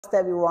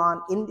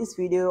Everyone, in this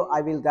video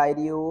I will guide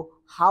you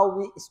how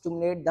we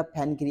stimulate the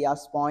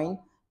pancreas point.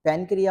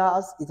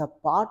 Pancreas is a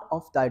part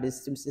of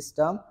digestive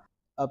system.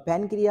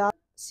 Pancreas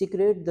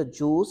secrete the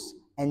juice,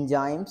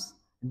 enzymes,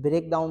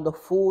 break down the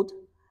food,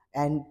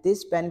 and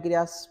this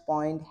pancreas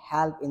point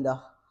help in the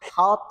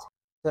heart.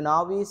 So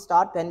now we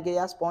start.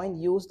 Pancreas point,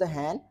 use the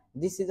hand.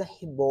 This is a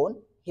hip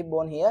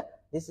bone here.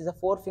 This is a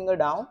forefinger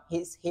down,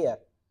 he's here.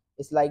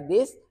 It's like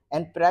this,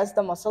 and press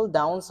the muscle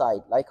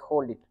downside, like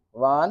hold it.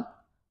 1,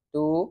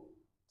 2,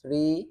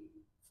 3,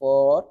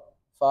 4,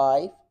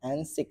 5,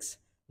 and 6.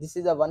 This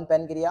is the one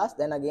pancreas.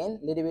 Then again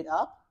little bit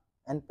up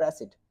and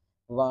press it.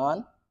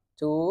 1,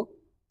 2,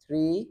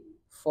 3,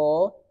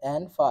 4,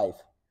 and 5.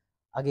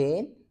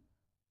 Again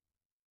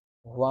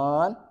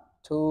 1,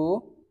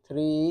 2,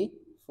 3,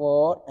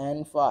 4,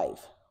 and 5.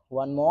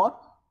 One more.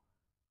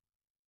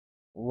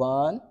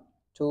 1,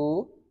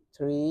 2,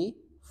 3,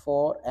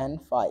 4, and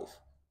 5.